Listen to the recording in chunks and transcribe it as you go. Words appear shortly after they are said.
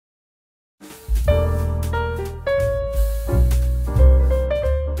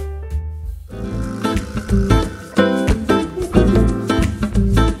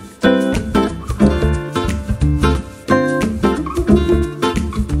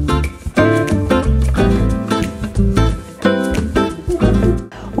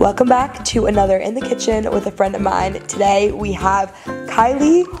Welcome back to another In the Kitchen with a friend of mine. Today we have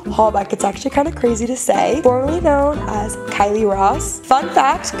KYLIE HOLBECK. It's actually kind of crazy to say, formerly known as Kylie Ross. Fun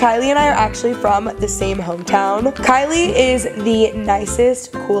fact, KYLIE and I are actually from the same hometown. KYLIE is the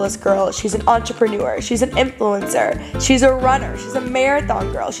nicest, coolest girl. She's an entrepreneur, she's an influencer, she's a runner, she's a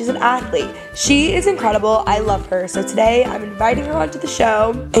marathon girl, she's an athlete. She is incredible, I love her. So today I'm inviting her onto the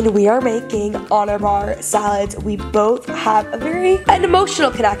show and we are making honor bar salads. We both have an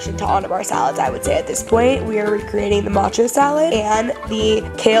emotional connection to honor bar salads, I would say at this point. We are recreating the Macho salad and the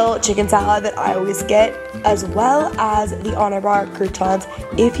Kale chicken salad that I always get, as well as the honor bar croutons.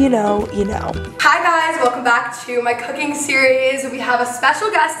 If you know, you know. Hi guys, welcome back to my cooking series. We have a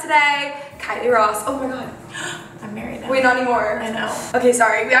special guest today, Kylie Ross. Oh my god. I'm married now. Wait, not anymore. I know. Okay,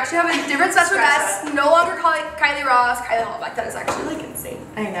 sorry. We actually have a different special guest. No longer Kylie Ross, Kylie HOLBECK. That is actually like insane.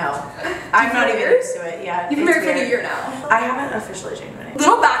 I know. I'm not even used to it. Yeah. You've been married for like a year now. I haven't officially changed my name.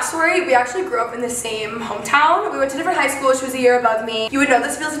 Little backstory, we actually grew up in the same hometown. We went to different high schools. She was a year above me. You would know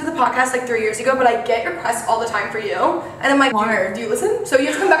this if you listened to the podcast like 3 years ago, but I get requests all the time for you. And I'm like, do you listen? So you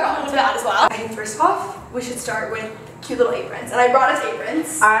have to come back on to that as well. I think first off, we should start with cute little aprons. And I brought us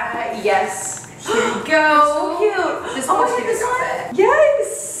aprons. Yes. Here you go. So cute. This Oh my god, this one?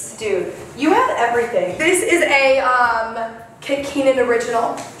 Yes. Dude, you have everything. This is a Kit Keenan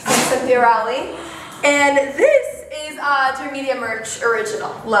original from Cynthia Rowley. And this is Termedia merch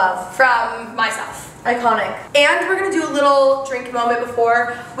original. Love. From myself. Iconic. And we're gonna do a little drink moment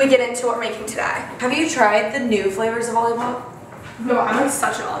before we get into what we're making today. Have you tried the new flavors of Lollipop? No, I'm like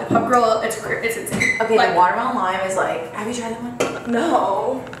such a lollipop girl. It's insane. Okay, like, the watermelon lime is like, have you tried that one?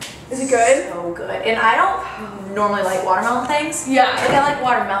 No. Is it good? So good. And I don't normally like watermelon things. Yeah. Like I like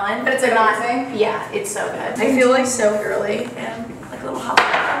watermelon. But it's like not, amazing. Yeah, it's so good. I feel like so girly and like a little hot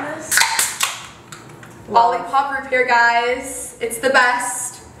on this. Lollipop root beer, guys. It's the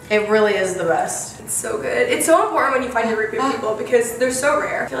best. It really is the best. It's so good. It's so important when you find your root beer people because they're so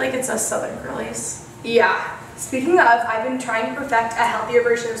rare. I feel like it's us Southern girlies. Yeah. Speaking of, I've been trying to perfect a healthier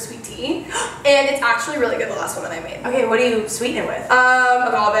version of sweet tea, and it's actually really good, the last one that I made. Okay, what do you sweeten it with?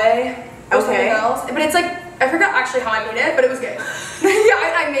 Agave. Or Okay. something else. But it's like, I forgot actually how I made it, but it was good. Yeah,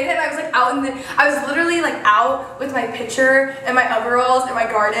 I made it and I was like out I was literally like out with my pitcher and my overalls in my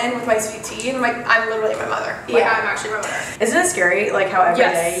garden with my sweet tea, and I'm like, I'm literally my mother. Like, Yeah. I'm actually my mother. Isn't it scary, like how every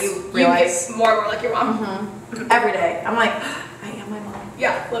day you realize? You get more and more like your mom. Mm-hmm. Every day. I'm like, I am my mom.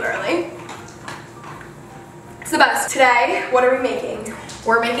 Yeah, literally. It's the best. Today, what are we making?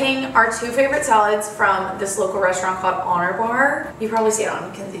 We're making our two favorite salads from this local restaurant called Honor Bar. You probably see it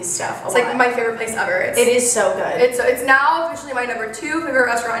on Kenzie's stuff a lot. It's like my favorite place ever. It is so good. It's now officially my #2 favorite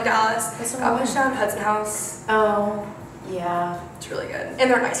restaurant in Dallas. That's Got pushed down Hudson House. Oh, yeah. It's really good.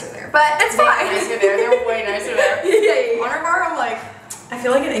 And they're nicer there. But it's fine. They're nicer there. They're way nicer there. Yeah. Honor Bar, I'm like, I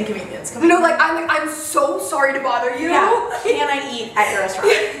feel like an inconvenience. No, like I'm so sorry to bother you. Yeah. Can I eat at your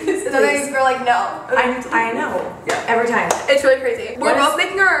restaurant? And then we're like, no. I know. Yeah. Every time. It's really crazy. We're both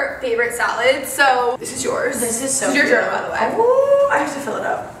making our favorite salads, so this is yours. This is so This is your cute. journal, by the way. Oh, I have to fill it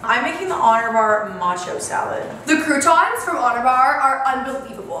up. I'm making the Honor Bar Macho salad. The croutons from Honor Bar are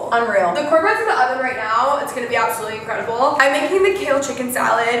unbelievable. Unreal. The cornbread's in the oven right now. It's gonna be absolutely incredible. I'm making the kale chicken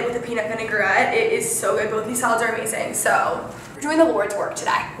salad with a peanut vinaigrette. It is so good. Both these salads are amazing. So we're doing the Lord's work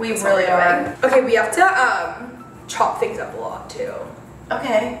today. We really are. Okay, we have to chop things up a lot too.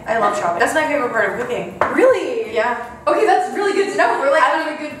 Okay, I love chopping. That's my favorite part of cooking. Really? Yeah. Okay, that's really good to know. We're like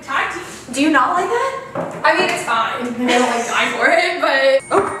having a good tag team. Do you not like that? I mean, it's fine. I don't like die for it,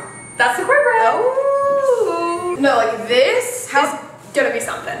 but oh, that's the cornbread. Oh. No, like this is gonna be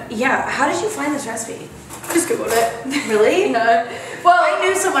something. Yeah. How did you find this recipe? Just Googled it. Really? Yeah. Well, I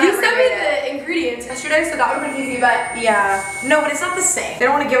knew someone you had sent me made the ingredients yesterday, so that would have been easy, but Yeah. No, but it's not the same. They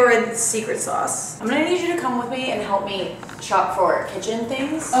don't want to give her the secret sauce. I'm gonna need you to come with me and help me shop for kitchen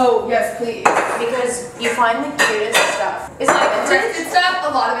things. oh yes, please. Because you find the cutest stuff. It's like thrifted stuff.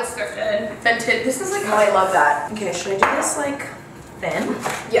 A lot of it's thrifted, vintage. This is like Oh, I love that. Okay, should I do this like thin?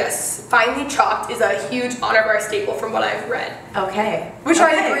 yes, finely chopped is a huge Honor Bar staple from what I've read. Okay. Which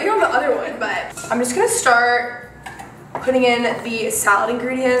I agree on the other one, but I'm just gonna start putting in the salad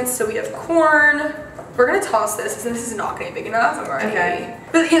ingredients. So we have corn. We're gonna toss this because this is not gonna be big enough. I'm already. Okay.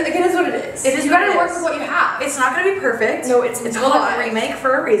 But it is what it is. It is. You what gotta it work is. with what you have. It's not gonna be perfect. No, it's called not. a remake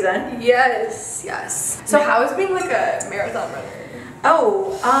for a reason. Yes, yes. So how is being like a marathon runner?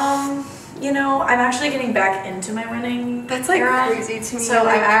 Oh, you know, I'm actually getting back into my running. That's like era. crazy to me. So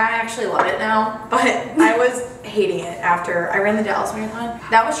like, I actually love it now, but I was hating it after I ran the Dallas Marathon.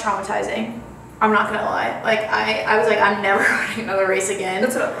 That was traumatizing. I'm not gonna lie. Like I was like, I'm never running another race again.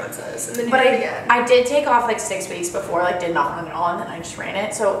 That's what everyone says. And then you But do it again. I did take off like 6 weeks before, like did not run at all, and then I just ran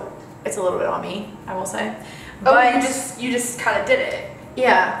it. So it's a little bit on me, I will say. Oh, But you just kind of did it.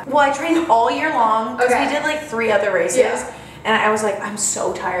 yeah. Well, I trained all year long because Okay. we did like 3 other races. Yeah. And I was like, I'm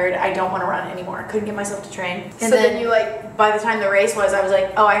so tired. I don't want to run anymore. I couldn't get myself to train. And So then you like, by the time the race was, I was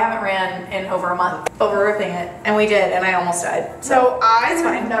like, oh, I haven't ran in over a month. But we're ripping it. And we did, and I almost died. so I it's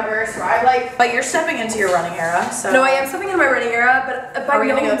would fine. never, so I like, But you're stepping into your running era, so. no, I am stepping into my running era, but Are we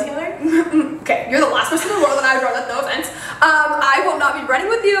gonna go together? Okay, you're the last person in the world that I would run with, no offense. I will not be running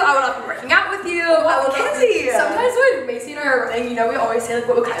with you, I will not be working out with you. I will not Kenzie? Sometimes when Macy and I are running, you know, we always say like,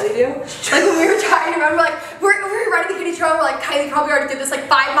 what would Kylie do? Like when we were trying to remember, like, we're running the kitty trail, we're like, Kylie probably already did this like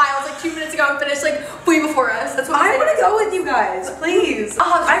 5 miles, like 2 minutes ago and finished like way before us. That's what I we want to go with you guys, please.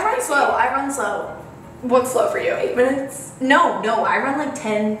 I run slow. I run slow. What's slow for you? 8 minutes? No, I run like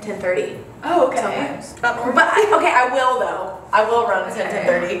 10:30. Oh, okay. Sometimes. Not normal. But I will though. I will run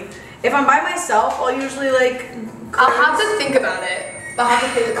 10:30. If I'm by myself, I'll usually like. I'll have to think about it. I'll have to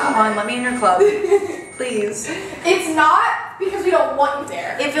think about Come on, let me in your club, please. It's not because we don't want you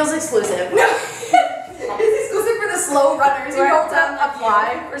there. It feels exclusive. No. It's exclusive for the slow runners. You Right. don't have to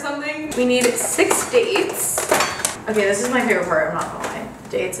apply or something. We need 6 dates. Okay, this is my favorite part. I'm not gonna lie.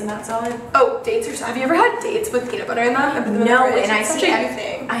 Dates and that salad. Oh, dates are. Have you ever had dates with peanut butter in them? No, and I it's such see a new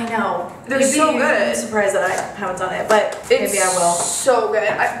thing. I know. They're Maybe so good. I'm surprised that I haven't done it, but maybe I will. So good.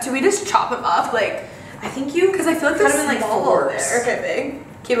 Do we just chop them up like? I think you. Because I feel like cut they're them in like small fours. there. Okay,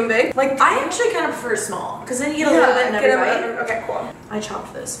 big. Keep them big. Like I actually kind of prefer small because then you get a little bit in every bite. Okay, cool. I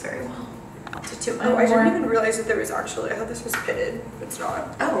chopped this very well. Oh, I didn't even realize that there was actually. I thought this was pitted. It's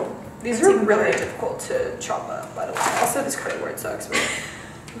not. Oh, These that's are even really better. difficult to chop up, by the way. Also, this cutting board sucks, but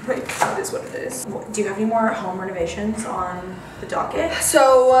like, it is what it is. Do you have any more home renovations on the docket?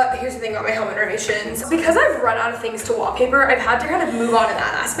 So, here's the thing about my home renovations. Because I've run out of things to wallpaper, I've had to kind of move on in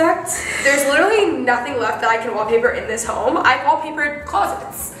that aspect. There's literally nothing left that I can wallpaper in this home. I've wallpapered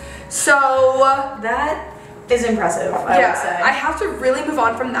closets. So, That is impressive, I would say. I have to really move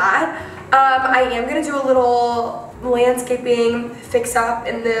on from that. I am gonna do a little landscaping fix up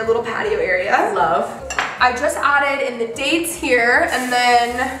in the little patio area. Love. I just added in the dates here, and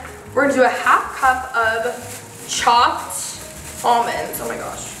then we're gonna do a half cup of chopped almonds. Oh my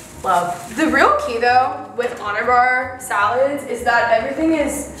gosh. Love. The real key though with honor bar salads is that everything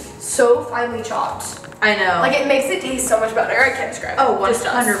is so finely chopped. I know. Like it makes it taste so much better. I can't describe it. Oh, Just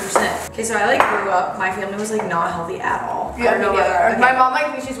us. 100%. Okay, so I like grew up, my family was like not healthy at all. Yeah, I don't know me what- neither. okay. My mom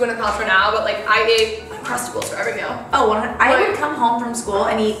like thinks she's winning the house for now, but like I ate Uncrustables for every meal. Oh, I Like- would come home from school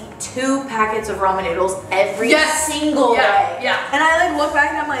and eat 2 packets of ramen noodles every Yes. single Yeah, day. yeah. And I like look back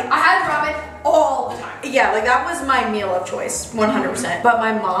and I'm like, I had ramen all the time. yeah, like that was my meal of choice, 100%. But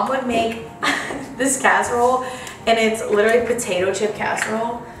my mom would make this casserole and it's literally potato chip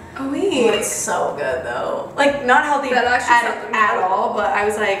casserole. Oh Oh, wait. it's so good though. Like not healthy That actually sounds at incredible. all, but I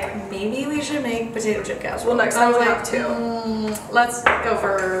was like, maybe we should make potato chip casserole. Well, next And I time was we'll like, have 2. let's go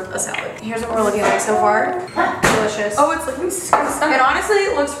for a salad. Here's what we're looking like so far. Delicious. Oh, it's looking disgusting. And honestly,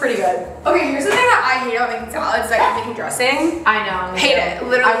 it looks pretty good. Okay, here's the thing that I hate about making salads, like making dressing. I know. Hate it.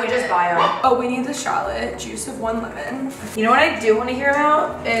 Literally I would hate just it. buy them. Oh, we need the shallot, juice of 1 lemon. You know what I do want to hear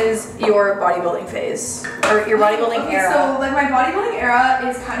about is your bodybuilding phase or your bodybuilding Okay, era. so like my bodybuilding era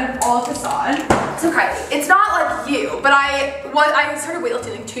is kind of all facade. So Kylie, it's not like you, but I started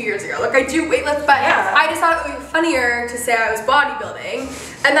weightlifting like 2 years ago. Like I do weightlift, but Yeah. I just thought it would be funnier to say I was bodybuilding,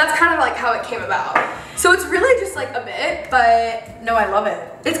 and that's kind of like how it came about. So it's really just like a bit, but No, I love it.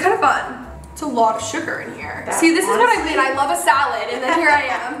 it's kind of fun. It's a lot of sugar in here. That- See, this is what I honestly- mean. I love a salad, and then here I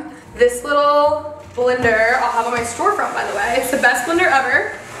am. This little blender I'll have on my storefront, by the way. It's the best blender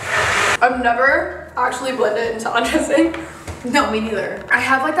ever. I've never actually blended salad dressing. No, me neither. I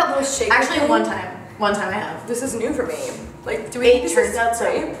have like that little shaker. Actually, thing. one time I have. This is new for me. Like, do we It think turns this is out so.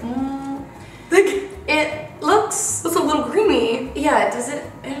 right? Like, It looks. it's a little creamy. Yeah, it doesn't.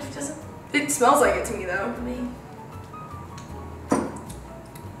 It doesn't. It smells like it to me though. Me.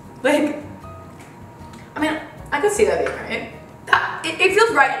 Like, I mean, I could see that being right. it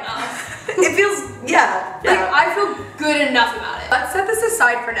feels right enough. It feels. Yeah. Like, Yeah. I feel good enough about it. Let's set this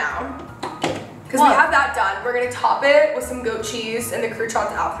aside for now. Because we What? have that done. We're gonna top it with some goat cheese and the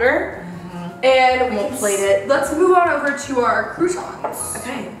croutons after. And We'll plate it. Let's move on over to our croutons.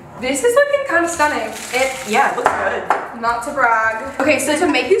 Okay. This is looking kind of stunning. Yeah, it looks good. Not to brag. Okay, so to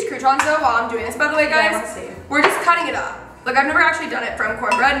make these croutons though, while I'm doing this, by the way, Yeah, guys, let's see. we're just cutting it up. Like I've never actually done it from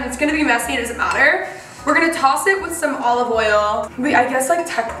cornbread, and it's gonna be messy. It doesn't matter. We're gonna toss it with some olive oil. I guess like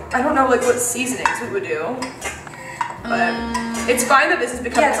I don't know like what seasonings we would do, but it's fine that this is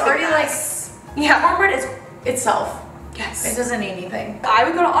becoming. Yeah, it's a big already like mess. Yeah. Cornbread is itself. Yes. It doesn't need anything. I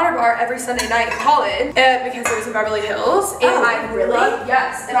would go to Honor Bar every Sunday night in college because it was in Beverly Hills. And I loved,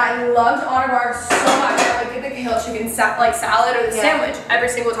 yes, and I loved Honor Bar so much. I would get the kale chicken salad or the sandwich every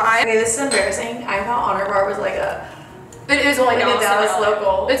single time. Okay, this is embarrassing. I thought Honor Bar was like a... It is only like Dallas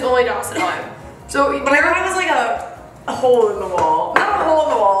local. It's only Dallas and Lime. So but I thought it was like a hole in the wall. Not a hole in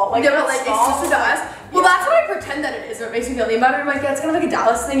the wall. Like, yeah, but like it's just a Dallas. Well, that's what I pretend that it is. It makes me feel neat about it. I'm like, yeah, it's kind of like a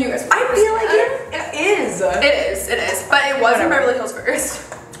Dallas thing. You guys. I feel like it is. It is. But it was in Beverly Hills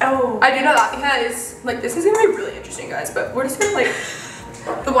first. Oh. I do know that because like this is gonna be really interesting, guys. But we're just gonna like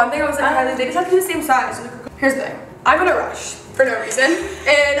the one thing I was like, they just have to be the same size. Here's the thing. I'm in a rush for no reason,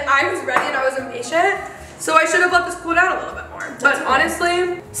 and I was ready and I was impatient. So I should have let this cool down a little bit more. But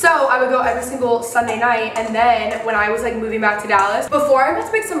honestly, so I would go every single Sunday night, and then when I was like moving back to Dallas, before I'm about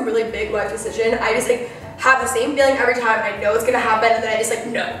to make some really big life decision, I just like have the same feeling every time. I know it's gonna happen, and then I just like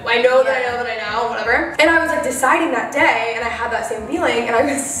know. I know that I know that I know, whatever. And I was like deciding that day, and I had that same feeling, and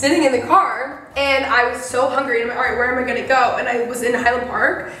I was sitting in the car, and I was so hungry, and I'm like, all right, where am I gonna go? And I was in Highland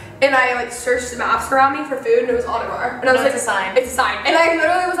Park, and I like searched the maps around me for food, and it was Honor Bar. And I was like, it's a sign. It's a sign. And I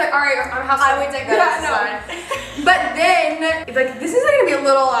literally was like, all right, I'm house. I would take that as a sign. But then, like, this is gonna be a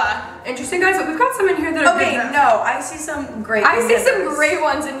little interesting, guys. But we've got some in here that are okay. good. No, I see some great. I see some great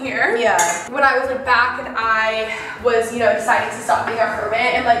ones in here. Yeah. When I was like back and I was, you know, deciding to stop being a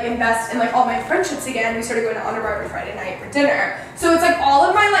hermit and like invest in like all my friendships again, we started going to Honor Bar every Friday night for dinner. So it's like all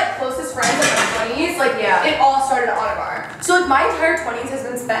of my like closest friends in my 20s, like it all started at Honor Bar. So like my entire 20s has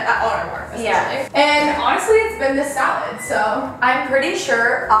been spent at Honor Bar. Yeah. And honestly, it's been this salad. So I'm pretty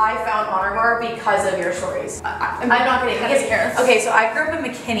sure I found Honor Bar because of your stories. I'm not kidding. Okay, so I grew up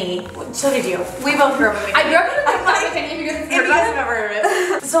in McKinney. So did you? We both grew up in McKinney. I grew up in McKinney. If you guys have never heard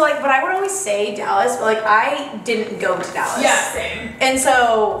of it. So like, but I would always say Dallas, but like I didn't go to Dallas. Yeah, same. And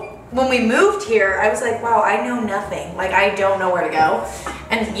so when we moved here, I was like, wow, I know nothing. Like I don't know where to go.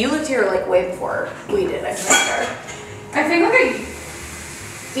 And you lived here like way before we did. I remember. I think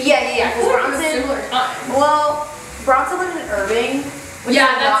like yeah. Because we're on a similar time. Well, Bronson lived in Irving.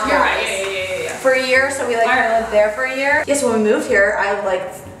 Yeah, that's you're right. Yeah. For a year, so we like kind of lived there for a year. Yeah, so when we moved here, I like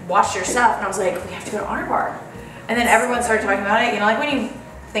watched your stuff, and I was like, we have to go to Honor Bar. And then everyone started talking about it. You know, like when you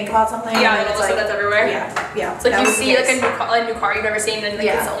think about something, yeah, and it's like that's everywhere. Yeah. It's like you see like a new car you've never seen, and like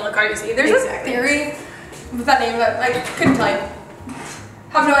it's the only car you see. There's a theory with that name that I couldn't tell you.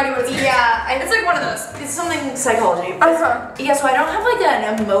 Have no idea what it's. Yeah, it's like one of those. It's something psychology. Yeah, so I don't have like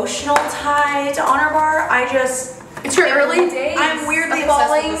an emotional tie to Honor Bar. I just. It's your early days. I'm weirdly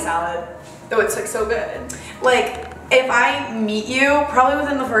obsessed with the salad. Oh, it's like so good. Like, if I meet you, probably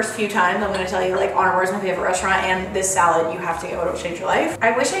within the first few times, I'm gonna tell you like Honor Bar is my favorite restaurant, and this salad you have to get. It'll change your life.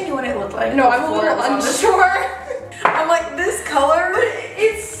 I wish I knew what it looked like. No, I'm a little unsure. I'm like, this color, but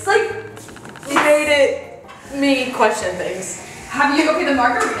it's like it made me question things. Have you? Okay, the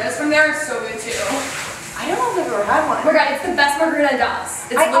margaritas from there are so good too. I don't know if I've ever had one. Oh my god, it's the best margarita in Dallas.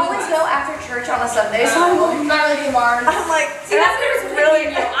 I always go after church on a Sunday, so I'm not really getting Mars. I'm like, see, that's really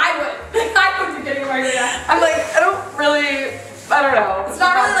you. I would be getting a margarita. I'm like, I don't know. It's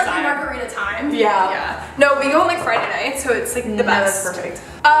not really like the margarita time. Yeah. No, we go on like Friday night, so it's like the best. That's perfect.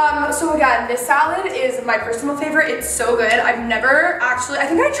 So again, this salad is my personal favorite. It's so good. I've never actually, I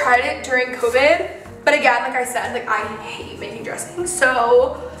think I tried it during COVID, but again, like I said, like I hate making dressing,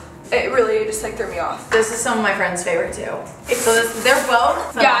 so it really just like threw me off. This is some of my friends' favorite too. So they're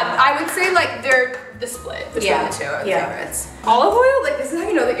both. Yeah, I would say like they're the split between the two favorites. Olive oil, like this is how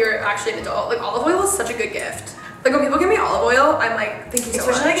you know that you're actually an adult. Like olive oil is such a good gift. Like when people give me olive oil, I'm like, thank you so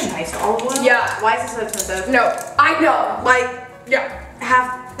much. Especially like a nice olive oil. Yeah. Why is it so expensive? No, I know. Like,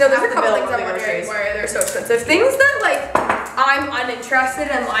 there's a couple things I'm wondering why they're so expensive. Things that like I'm uninterested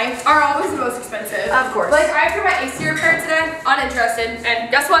in life are always the most expensive. Of course. Like I had my AC repaired today, uninterested, and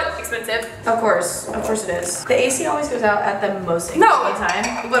guess what? Expensive. Of course it is. The AC always goes out at the most expensive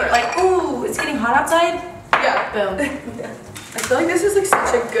time. Literally. Like, ooh, it's getting hot outside. Yeah. Boom. I feel like this is like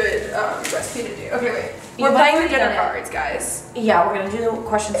such a good recipe to do. Okay, wait. We're playing the dinner cards, guys. Yeah, we're gonna do the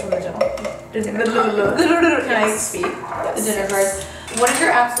questions from the dinner. Can I speak? Yes. The dinner cards. What is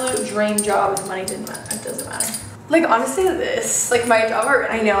your absolute dream job if money didn't matter? It doesn't matter. Like honestly, this like my job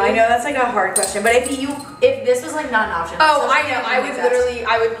already. I know that's like a hard question. But if this was like not an option. Oh, I know. I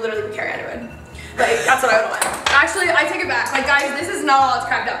would literally be Carrie Underwood. Like that's what I would want. Actually, I take it back. Like guys, this is not all it's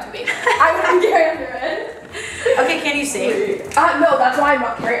cracked up to be. I would be Carrie Underwood. Okay, can you sing? No, that's why I'm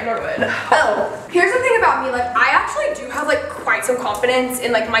not Carrie Underwood. Oh. Here's the thing about me, like, I actually do have, like, quite some confidence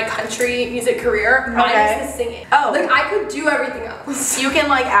in, like, my country music career. Mine is the singing. Oh. Like, I could do everything else. You can,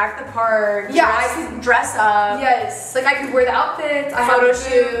 like, act the part. Yeah, I could dress up. Yes. Like, I could wear the outfits. Photo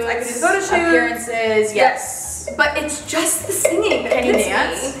shoots. I could do the photo shoots. Appearances. Yes. But it's just the singing that Can you gets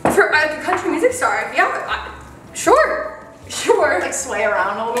dance? me. For, like, a country music star, yeah, sure. Sure. Like sway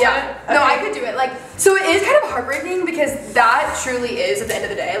around a little bit? Yeah. Okay. No, I could do it. Like, so it is kind of heartbreaking because that truly is, at the end of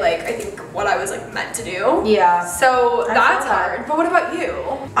the day, like, I think what I was, like, meant to do. Yeah. So that's hard. But what about you?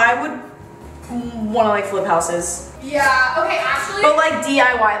 I would want to, like, flip houses. Yeah, okay, actually. But, like,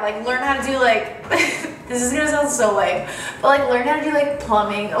 DIY, like, learn how to do, like, this is gonna sound so lame, but, like, learn how to do, like,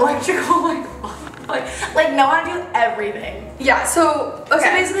 plumbing, electrical, like know how to do everything. Yeah, so, okay.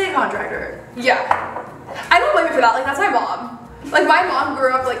 So basically a contractor. Yeah. I don't blame you for that. Like, that's my mom. Like, my mom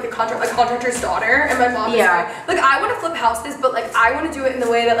grew up like the contractor's daughter, and my mom is like I want to flip houses, but like I want to do it in the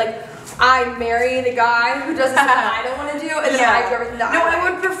way that like I marry the guy who does something I don't want to do, and then I do everything that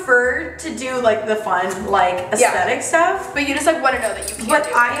I would prefer to do like the fun, like aesthetic stuff. But you just like want to know that you can't.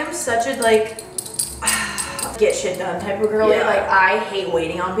 But I am such a like get shit done type of girl. Like I hate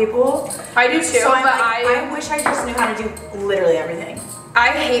waiting on people. I do too. So but I wish I just knew how to do literally everything. I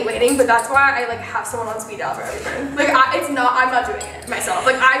hate waiting, but that's why I like have someone on speed dial for everything. Like I'm not doing it myself.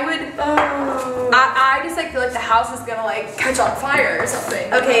 Like I would, I just like feel like the house is gonna like catch on fire or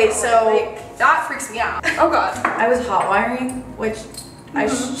something. Okay, so like that freaks me out. Oh god. I was hot wiring, which I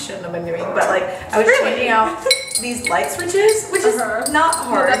shouldn't have been doing, but like I was changing out these light switches, which is not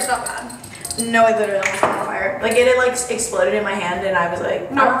hard. No, that's not bad. No, I literally almost caught on fire. Like it had like exploded in my hand, and I was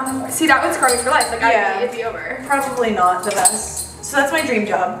like, no. See, that would scar me for life. Like it'd be over. Probably not the best. So that's my dream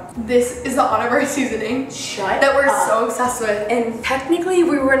job. This is the honorary seasoning that we're so obsessed with, and technically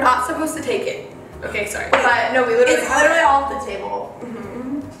we were not supposed to take it. Okay, sorry. But no, we literally. It's literally off the table.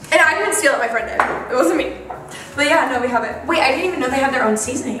 And I didn't steal it. My friend did. It wasn't me. But yeah, no, we have it. Wait, I didn't even know they had their own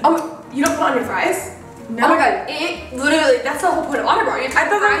seasoning. Oh, you don't put it on your fries? No. Oh my god, it literally, that's the whole point of honor bar. I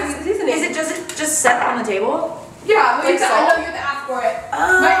thought that was seasoning. Is it just set on the table? Yeah, but like I know you have to ask for it.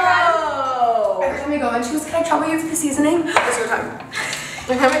 Oh. My friend, every time we go in, she was, can I trouble you for the seasoning? It's your time.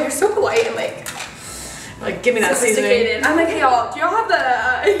 Like, I'm like, you're so polite and like give me that seasoning. I'm like, hey y'all, do y'all have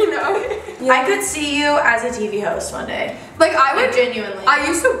the, you know? Yeah. I could see you as a TV host one day. Like I would genuinely. I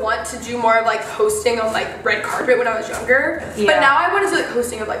used to want to do more of like hosting on like red carpet when I was younger. Yeah. But now I want to do like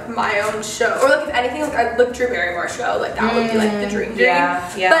hosting of like my own show. Or like if anything, like Drew Barrymore's show, like that would be like the dream.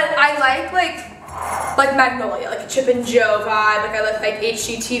 Yeah, yeah. But I like Magnolia, like a Chip and Jo vibe, like I like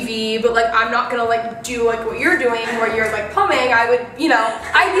HGTV, but like I'm not gonna like do like what you're doing where you're like plumbing. I would, you know,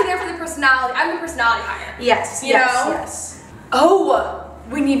 I'd be there for the personality. I'm the personality hire. Yes, you know? Yes. Oh,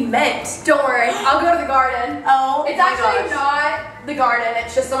 we need mint. Don't worry, I'll go to the garden. Oh, it's actually not the garden,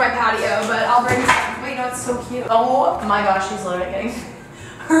 it's just on my patio, but I'll bring some. Wait, no, it's so cute. Oh my gosh, she's literally getting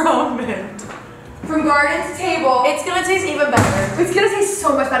her own mint. From garden to table. It's gonna taste even better. It's gonna taste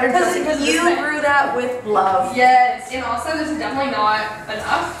so much better because you brew that with love. Yes, and also this is definitely not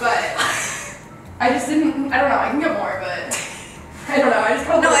enough, but I just didn't, I don't know, I can get more, but I don't know, I just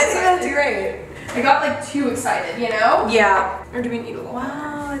got No, I think that's great. I got like too excited, you know? Yeah. Or do we need a little?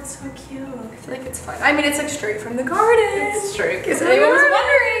 Wow, it's so cute. I feel like it's fun. I mean, it's like straight from the garden. It's straight. Because anyone was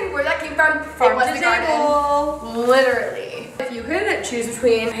wondering where that came from, Farm it was to the table. garden. Literally. If you could choose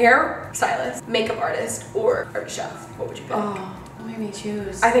between hair stylist, makeup artist, or chef, what would you pick? Oh, what made me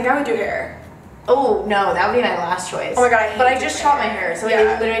choose? I think I would do hair. Oh, no, that would be my last choice. Oh my god, But I just chopped my hair, so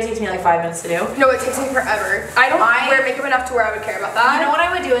it literally takes me like 5 minutes to do. No, it takes me forever. I don't wear makeup enough to where I would care about that. You know what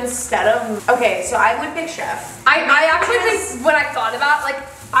I would do instead of... Okay, so I would pick chef. I actually think when I thought about, like,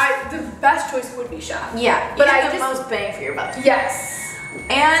 the best choice would be chef. Yeah, but I just... most bang for your buck. Yes.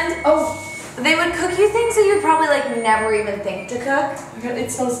 And... they would cook you things that you'd probably like never even think to cook. Oh my god, it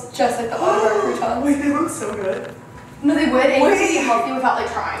smells just like the olive croutons. Wait, they look so good. No, they would, and you could be healthy without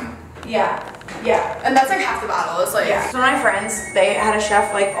like trying. Yeah, yeah. And that's like half the battle. It's like So my friends, they had a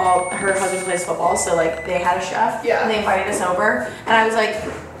chef. Like her husband plays football, so like they had a chef. Yeah. And they invited us over, and I was like,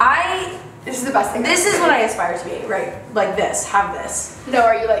 this is the best thing. This is what I aspire to be, right? Like this, have this. No,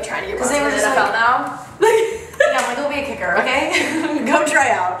 are you like trying to get because they were just NFL now? Yeah, I'm like, go be a kicker, okay? Go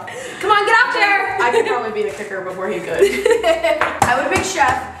try out. Come on, get out there. I could probably be the kicker before he could. I would pick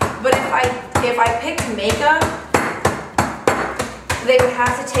chef, but if I picked makeup, they would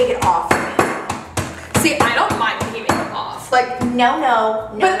have to take it off of me. See, I don't mind taking makeup off. Like no.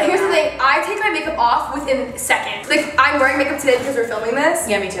 But here's the thing, I take my makeup off within seconds. Like I'm wearing makeup today because we're filming this.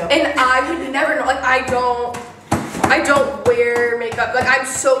 Yeah, me too. And I would never know. Like I don't wear makeup. Like I'm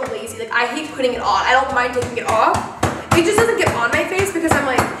so lazy. Like, I hate putting it on. I don't mind taking it off. It just doesn't get on my face because I'm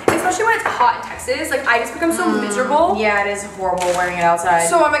like, especially when it's hot in Texas, like I just become so miserable. Yeah, it is horrible wearing it outside.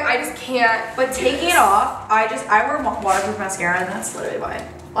 So I'm like, I just can't. But taking it off, I wear waterproof mascara, and that's literally why.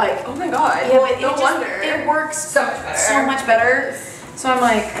 Like, oh my god. Yeah, but no wonder. It works so much better. So much better. So I'm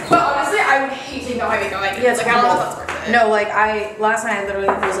like. But honestly, I would hate taking off my makeup. Like, yeah, it's like I don't know if that's worth it. No, like last night I literally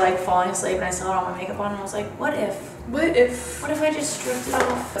was like falling asleep and I still had all my makeup on and I was like, what if I just stripped it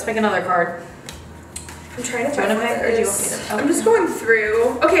off? Let's pick another card. I'm trying to do you want to pick or do you want me to? I'm just going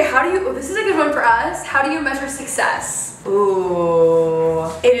through. Okay, how do you, oh, this is a good one for us. How do you measure success? Ooh,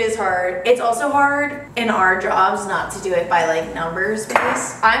 it is hard. It's also hard in our jobs not to do it by like numbers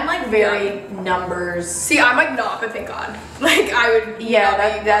based. I'm like very numbers. See, I'm like not, but thank God. Like I would.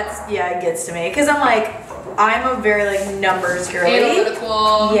 Yeah, that's it gets to me because I'm like, I'm a very like numbers girly.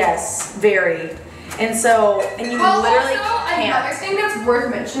 Analytical. Yes, very. And so, and you literally also, can't. Another thing that's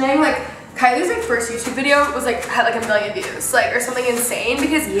worth mentioning, like Kylie's like first YouTube video was like had like 1 million views, like or something insane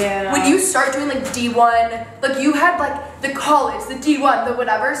because when you start doing like D1, like you had like the college, the D1, the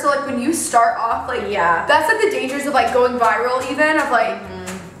whatever. So like when you start off, like that's like the dangers of like going viral, even of like.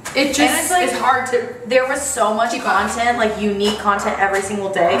 It just like, is hard to. There was so much content, like unique content every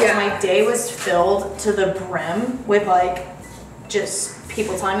single day. Because my day was filled to the brim with like just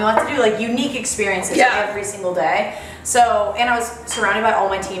people telling me what to do, like unique experiences every single day. So, and I was surrounded by all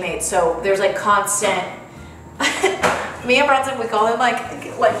my teammates. So there's like constant. Me and Bronson, we call them like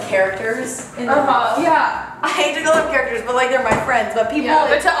characters. Yeah. I hate to call them characters, but like they're my friends. But people,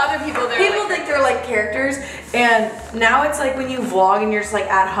 but to other people, people think they're like characters. And now it's like when you vlog and you're just like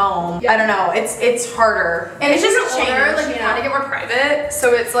at home. I don't know. It's harder. And it's just older. Like you want to get more private.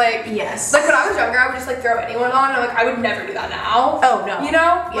 So it's like Like when I was younger, I would just like throw anyone on. And like I would never do that now. Oh no. You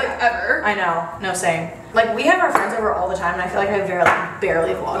know, like ever. I know. No, same. Like we have our friends over all the time, and I feel like I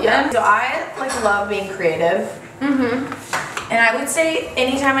barely vlog them. So I like love being creative. And I would say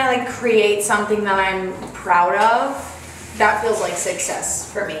anytime I like create something that I'm proud of, that feels like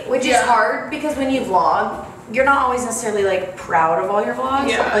success for me. Which is hard because when you vlog, you're not always necessarily like proud of all your vlogs.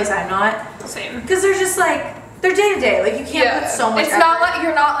 At least I'm not. Same. Because they're just like, they're day to day. Like you can't put so much effort. Not like,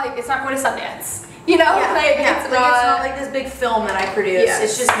 you're not like, it's not going to Sundance. You know? It's not like this big film that I produce.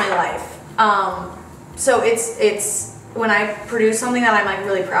 It's just my life. So it's when I produce something that I'm like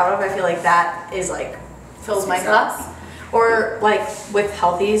really proud of, I feel like that is like, fills my cup. Or like with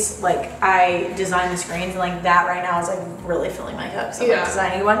Healthies, like I design the screens and like that right now is like really filling my cup. So like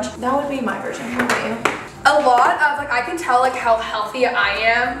designing a bunch. That would be my version. How about you? A lot of like I can tell like how healthy I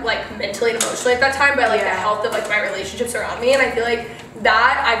am like mentally and emotionally at that time by like the health of like my relationships around me, and I feel like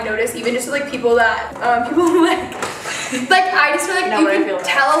that I've noticed even just with like people that people like I just feel like you can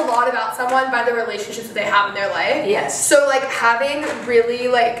tell a lot about someone by the relationships that they have in their life. Yes. So like having really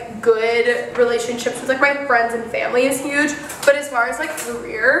like good relationships with like my friends and family is huge. But as far as like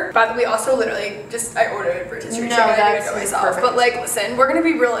career, by the way, also literally just I ordered a rotisserie chicken. I do it myself. Perfect. But like listen, we're gonna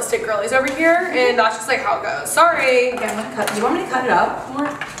be realistic girlies over here, and that's just like how it goes. Sorry. Okay, I'm gonna cut. Do you want me to cut it up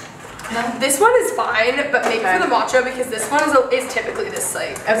more? No. This one is fine, but maybe for the Macho because this one is typically this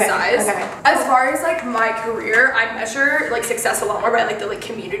like size. As far as like my career, I measure like success a lot more by like the like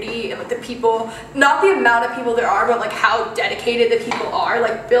community and like the people, not the amount of people there are, but like how dedicated the people are,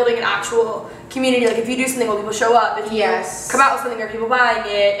 like building an actual community. Like if you do something, will people show up? If you come out with something, are people buying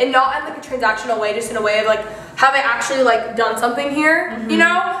it? And not in like a transactional way, just in a way of like, have I actually like done something here? You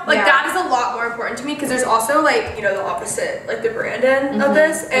know, like that is a lot more important to me because there's also like, you know, the opposite, like the brand end of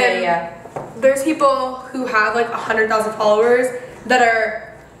this. And there's people who have like 100,000 followers that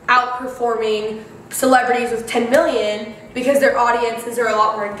are outperforming celebrities with 10 million because their audiences are a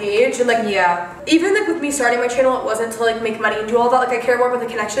lot more engaged, and like even like with me starting my channel, it wasn't to like make money and do all that. Like I care more about the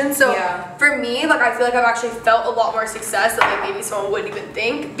connection. So for me, like I feel like I've actually felt a lot more success that like maybe someone wouldn't even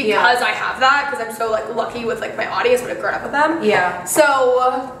think because I have that, because I'm so like lucky with like my audience when I've grown up with them. So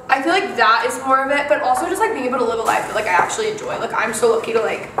I feel like that is more of it, but also just like being able to live a life that like I actually enjoy. Like I'm so lucky to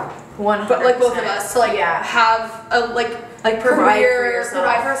like but like both of us to like have a provide for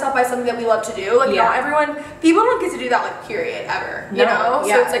ourselves by something that we love to do. Like not everyone, people don't get to do that like period ever. You know?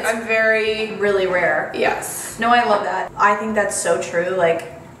 So it's like I'm really rare. Yes. No, I love that. I think that's so true.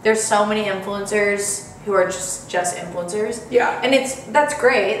 Like there's so many influencers who are just influencers. And that's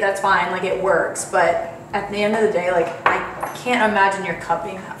great, that's fine, like it works, but at the end of the day, like I can't imagine your cup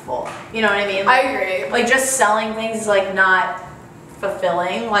being that full. You know what I mean? Like, I agree. Like just selling things is like not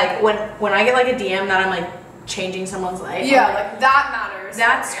fulfilling. Like when I get like a DM that I'm like changing someone's life. Like that matters. hours.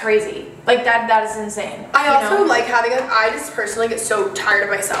 That's crazy. Like that is insane. I also like having I just personally get so tired of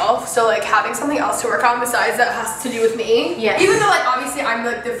myself. So like having something else to work on besides that has to do with me. Yeah. Even though like obviously I'm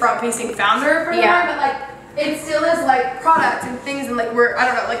like the front facing founder for but like it still is like products and things and like I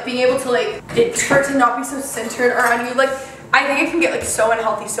don't know, like being able to like for it to not be so centered around you. Like I think it can get like so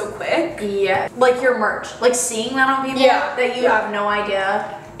unhealthy so quick. Yeah. Like your merch. Like seeing that on people that you have no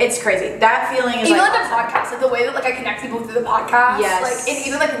idea. It's crazy. That feeling is even like the podcast, like the way that like I connect people through the podcast. Yes. Like and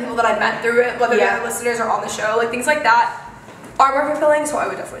even like the people that I met through it, whether they're listeners or on the show, like things like that are more fulfilling. So I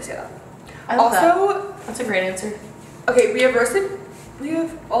would definitely say that. I love that. That's a great answer. Okay, we have roasted. We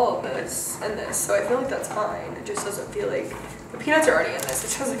have all of this and this, so I feel like that's fine. It just doesn't feel like the peanuts are already in this.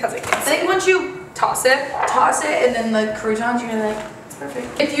 It's just because I can't. I think once you toss it, and then the croutons, you're like, it's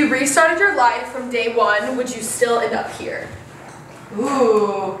perfect. If you restarted your life from day one, would you still end up here?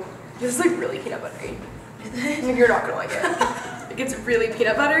 Ooh. This is like really peanut buttery. Like you're not gonna like it. Like it's really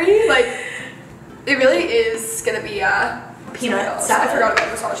peanut buttery. Like it really is gonna be peanut salad. I forgot about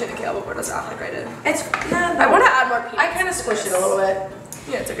the sausage and kale before the salad like I did. It's I want to add more peanuts. I kind of squished it a little bit.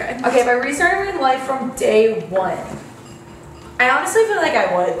 Yeah, it's okay. Okay, if I restarted my life from day one, I honestly feel like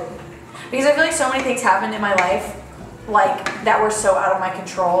I would. Because I feel like so many things happened in my life, like, that were so out of my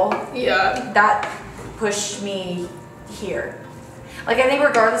control. Yeah. That pushed me here. Like, I think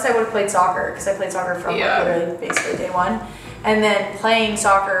regardless, I would have played soccer, because I played soccer from like, literally basically day one. And then playing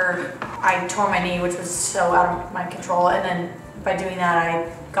soccer, I tore my knee, which was so out of my control. And then by doing that,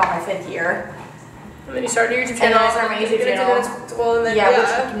 I got my 5th year. And then you started your YouTube And channel. then I started my YouTube channel. And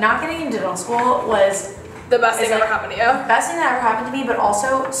then, which not getting into dental school was the best thing that ever happened to you. Best thing that ever happened to me, but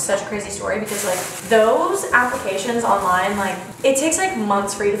also such a crazy story because like those applications online, like it takes like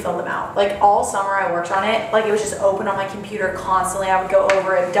months for you to fill them out. Like all summer I worked on it. Like it was just open on my computer constantly. I would go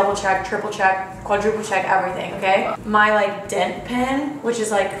over it, double check, triple check, quadruple check, everything, okay? My like dent pin, which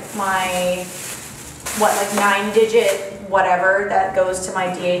is like my, what, like 9-digit whatever that goes to my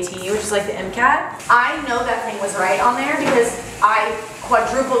DAT, which is like the MCAT. I know that thing was right on there because I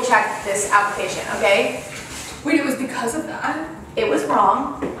quadruple checked this application, okay? Wait, it was because of that? It was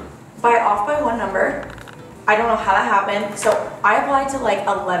wrong, off by 1 number. I don't know how that happened. So I applied to like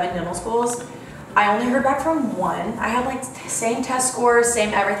 11 dental schools. I only heard back from 1. I had like same test scores,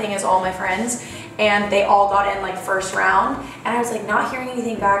 same everything as all my friends, and they all got in like first round. And I was like not hearing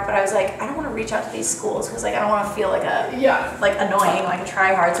anything back, but I was like, I don't want to reach out to these schools because like I don't want to feel like like annoying, like a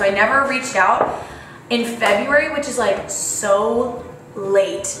try hard. So I never reached out. In February, which is like so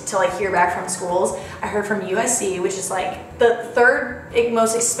late to like hear back from schools, I heard from USC, which is like the 3rd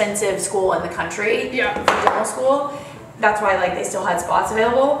most expensive school in the country for dental school. That's why like they still had spots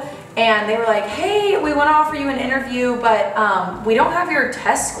available. And they were like, hey, we want to offer you an interview, but we don't have your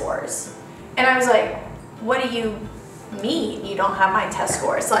test scores. And I was like, what do you mean you don't have my test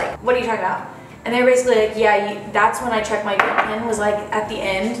scores? Like, what are you talking about? And they were basically like, yeah, that's when I checked my pin, was like at the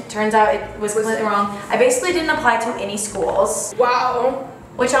end. Turns out it was completely wrong. I basically didn't apply to any schools. Wow.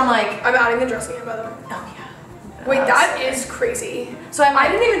 Which I'm like, I'm adding the dressing in by the way. Oh yeah. Wait, that is crazy. So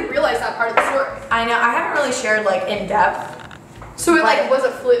I didn't even realize that part of the story. I know, I haven't really shared like in depth. So it like was a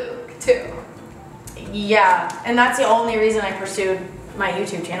fluke too. Yeah, and that's the only reason I pursued my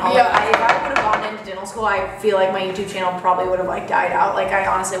YouTube channel. Yeah. Like, if I would have gone into dental school, I feel like my YouTube channel probably would have like died out. Like I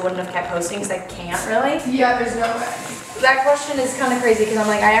honestly wouldn't have kept posting because I can't really. Yeah, there's no way. That question is kind of crazy because I'm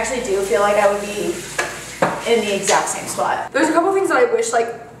like, I actually do feel like I would be in the exact same spot. There's a couple things that I wish like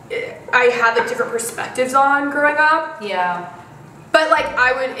I had like different perspectives on growing up. Yeah. But like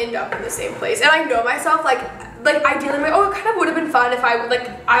I would end up in the same place. And I know myself like ideally I'm like, oh, it kind of would have been fun if I would like,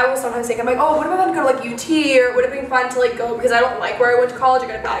 I will sometimes think, I'm like, oh, would have been fun to go to like UT, or it would have been fun to like go because I don't like where I went to college, I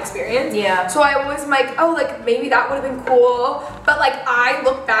got a bad experience. Yeah. So I always am like, oh, like maybe that would have been cool. But like I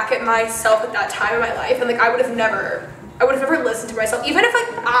look back at myself at that time in my life and like I would have never listened to myself. Even if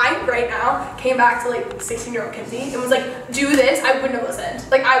like I right now came back to like 16-year-old Kenzie and was like, do this, I wouldn't have listened.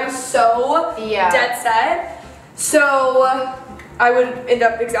 Like I was so dead set. So I would end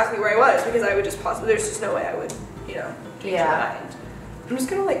up exactly where I was because I would just there's just no way I would, you know, change my mind. I'm just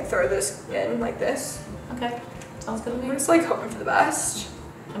gonna like throw this in like this. Okay, sounds good to me. We're just like hoping for the best.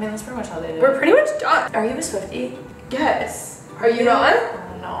 I mean, that's pretty much how they do it. We're pretty much done. Are you a Swiftie? Yes. Are you not?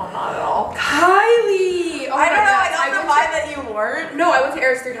 No, not at all. Kylie! Oh I don't know, I God. got the vibe that you weren't. No, I went to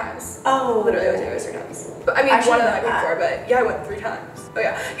Eris 3 times. Oh. Literally, I went to Eris 3 times. But, I mean, I one of them I went 4, but yeah, I went 3 times. Oh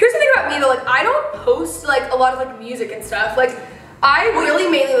yeah. Here's the thing about me though, like I don't post like a lot of like music and stuff. Like I really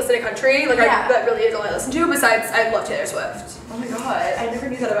mainly listen to country. Like that really is all I listen to. Besides, I love Taylor Swift. Oh my god, I never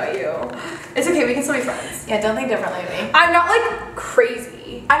knew that about you. It's okay, we can still be friends. Yeah, don't think differently of me. I'm not like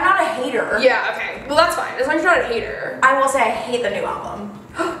crazy. I'm not a hater. Yeah, okay. Well, that's fine. As long as you're not a hater. I will say I hate the new album.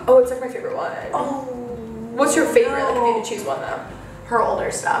 Oh, it's like my favorite one. Oh. What's your favorite? Like, if you could choose one though. Her older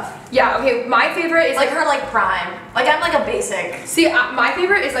stuff. Yeah. Okay. My favorite is Like her like prime. Like I'm like a basic. See, my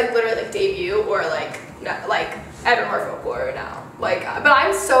favorite is like literally like debut or like Evermore Folklore now. Like, but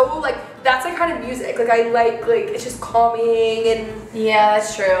I'm so like that's like kind of music. Like I like it's just calming and. Yeah,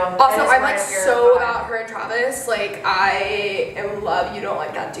 that's true. Also, I'm like so about her and Travis. Like I am in love. You don't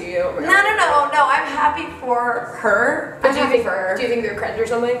like that, do you? No. I'm happy for her. But do you think they're cringe or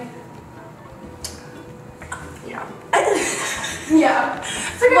something? Yeah. Yeah.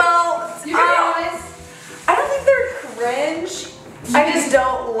 Okay. Well, you can be honest. I don't think they're cringe. I just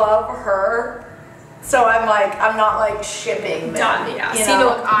don't love her. So I'm not like shipping them. Done, yeah. You See, know?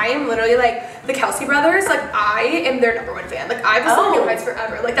 look, I am literally like the Kelsey brothers. Like I am their #1 fan. Like I've listened to New Heights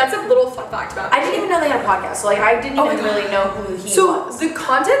forever. Like that's a little fun fact about me. I didn't even know they had a podcast. So like I didn't even really know who he was. So the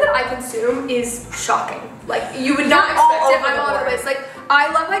content that I consume is shocking. Like you would not expect it. I'm all over the place. Like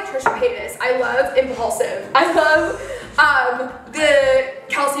I love like Trisha Paytas. I love Impulsive. I love the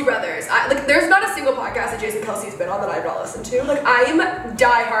Kelsey brothers. Like there's not a single podcast that Jason Kelsey's been on that I've not listened to. Like I am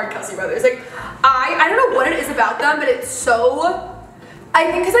diehard Kelsey brothers. Like I don't know what it is about them, but it's so. I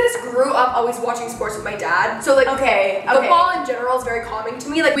think because I just grew up always watching sports with my dad. So like football in general is very calming to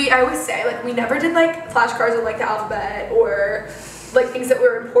me. Like I always say like we never did like flashcards in like the alphabet or like things that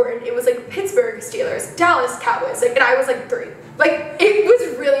were important. It was like Pittsburgh Steelers, Dallas Cowboys. Like and I was like 3. Like it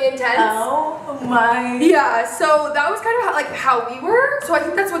was really intense. Oh my. Yeah, so that was kind of how we were. So I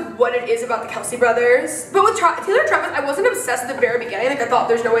think that's what it is about the Kelsey brothers. But with Taylor and Travis, I wasn't obsessed at the very beginning. Like I thought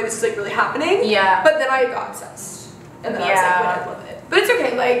there's no way this is like really happening. Yeah. But then I got obsessed. And then I was like, well, I love it. But it's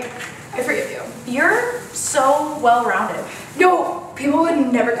okay, like, I forgive you. You're so well-rounded. No, people would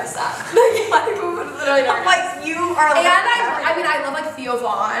never guess that. Like, people would literally never guess. Like, you are And I love, like, Theo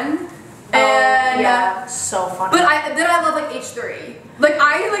Vaughn. And, yeah, so funny. But then I love, like, H3. Like,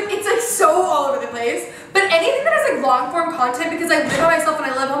 it's, like, so all over the place. But anything that has, like, long-form content, because I live by myself and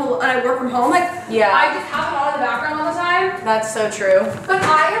I live home and I work from home, like, I just have it on in the background all the time. That's so true. But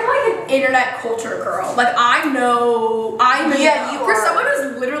I am, like, an internet culture girl. Like, I know. Yeah, you For are. someone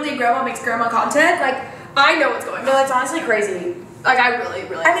who's literally grandma makes grandma content, like, I know what's going on. No, that's honestly crazy. Like, I really,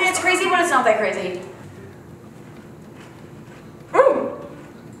 really. I mean, it's crazy, but it's not that crazy. Ooh.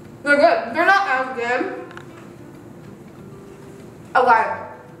 They're good. They're not as good. Okay.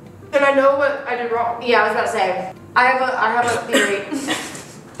 And I know what I did wrong. Yeah, I was about to say. I have a theory.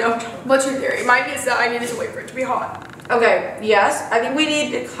 Don't. What's your theory? Mine is that I need to wait for it to be hot. Okay, yes. I think we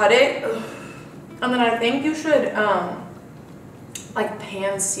need to cut it. And then I think you should, like,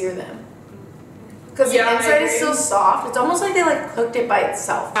 pan-sear them. Because the inside is still soft. It's almost like they, like, cooked it by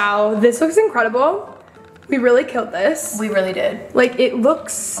itself. Wow, this looks incredible. We really killed this. We really did. Like, it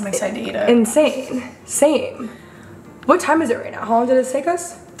looks I'm excited to eat it. insane. Same. What time is it right now? How long did this take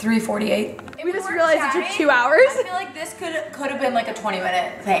us? 3:48. We just realized it took 2 hours. I feel like this could have been like a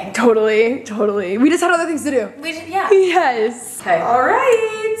 20-minute thing. Totally. We just had other things to do. Yeah. Yes. Okay. All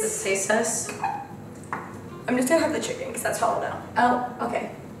right. Let's taste test. I'm just gonna have the chicken because that's hollow now. Oh,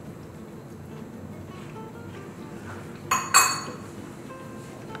 okay.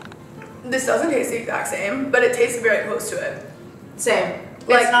 This doesn't taste the exact same, but it tastes very close to it. Same.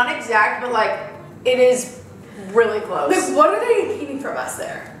 Like- It's not exact, but like it is really close. Like, what are they keeping from us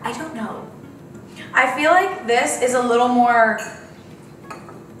there? I don't know. I feel like this is a little more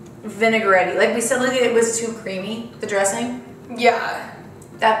vinaigrette-y. Like we said, like it was too creamy, the dressing. Yeah.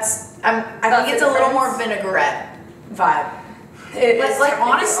 I think it's a little more vinaigrette vibe. It But is like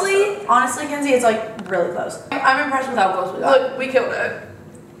technically honestly, Kenzie, it's like really close. I'm impressed with how close we got. Look, we killed it.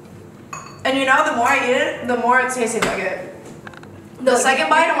 And you know, the more I eat it, the more it's tasting like it. The second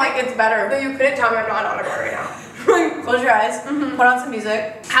bite, I'm like, it's better. No, you couldn't tell me I'm not on a bar right now. Close your eyes, put on some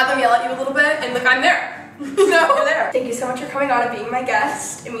music. Have them yell at you a little bit, and look, I'm there. You know? You're there. Thank you so much for coming on and being my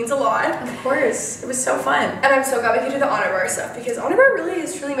guest. It means a lot. Of course, it was so fun. And I'm so glad we could do the honor bar stuff because honor bar really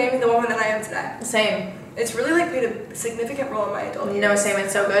has truly made me the woman that I am today. Same. It's really like played a significant role in my adult years. No, same.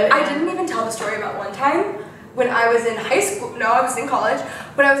 It's so good. I didn't even tell the story about one time when I was in high school. No, I was in college.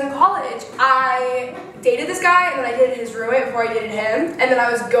 When I was in college, I dated this guy and then I dated his roommate before I dated him. And then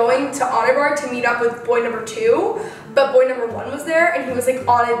I was going to honor bar to meet up with boy number 2, but boy number 1 was there and he was like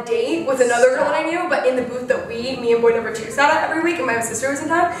on a date with another girl that I knew, but in the booth that me and boy number 2 sat at every week, and my sister was in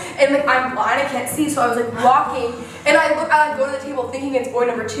town. And like I'm blind, I can't see, so I was like walking and I like go to the table thinking it's boy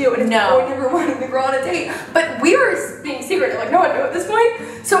number 2 and it's boy number 1 and the girl on a date. But we were being secretive, like no one knew at this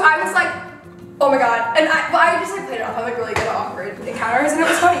point. So I was like, oh my god, and I just like played it off. I'm like really good at awkward encounters, and it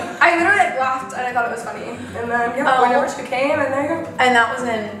was funny. I literally like laughed, and I thought it was funny. And then boy number 2 came, and there you go. And that was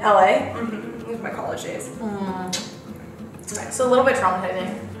in LA. He was my my college days. It's nice. So a little bit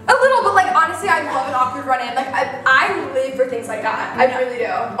traumatizing. A little, but like honestly, I love an awkward run-in. Like I live for things like that. I really do.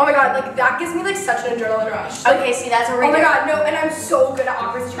 Oh my god, like that gives me like such an adrenaline rush. Okay, see, that's what we're Oh my doing. god, no, and I'm so good at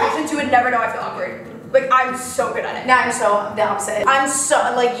awkward situations. You would never know I feel awkward. Like I'm so good at it. No, I'm so the opposite. I'm so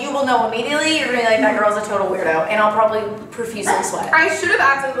like you will know immediately. You're gonna be like that girl's a total weirdo, and I'll probably profusely sweat. I should have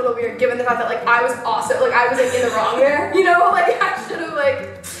acted a little weird given the fact that like I was also like I was like in the wrong there. You know, like I should have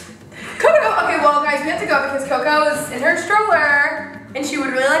like. Coco. Okay, well guys, we have to go because Coco is in her stroller. And she would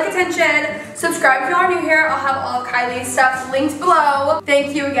really like attention. Subscribe if you are new here. I'll have all of Kylie's stuff linked below.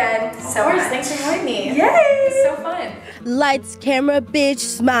 Thank you again so much. Thanks for having me. Yay! It's so fun. Lights, camera, bitch,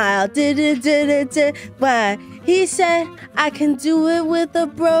 smile. Why? He said, I can do it with a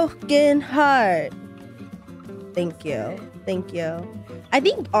broken heart. Thank you. Thank you. I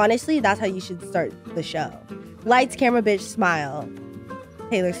think, honestly, that's how you should start the show. Lights, camera, bitch, smile.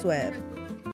 Taylor Swift.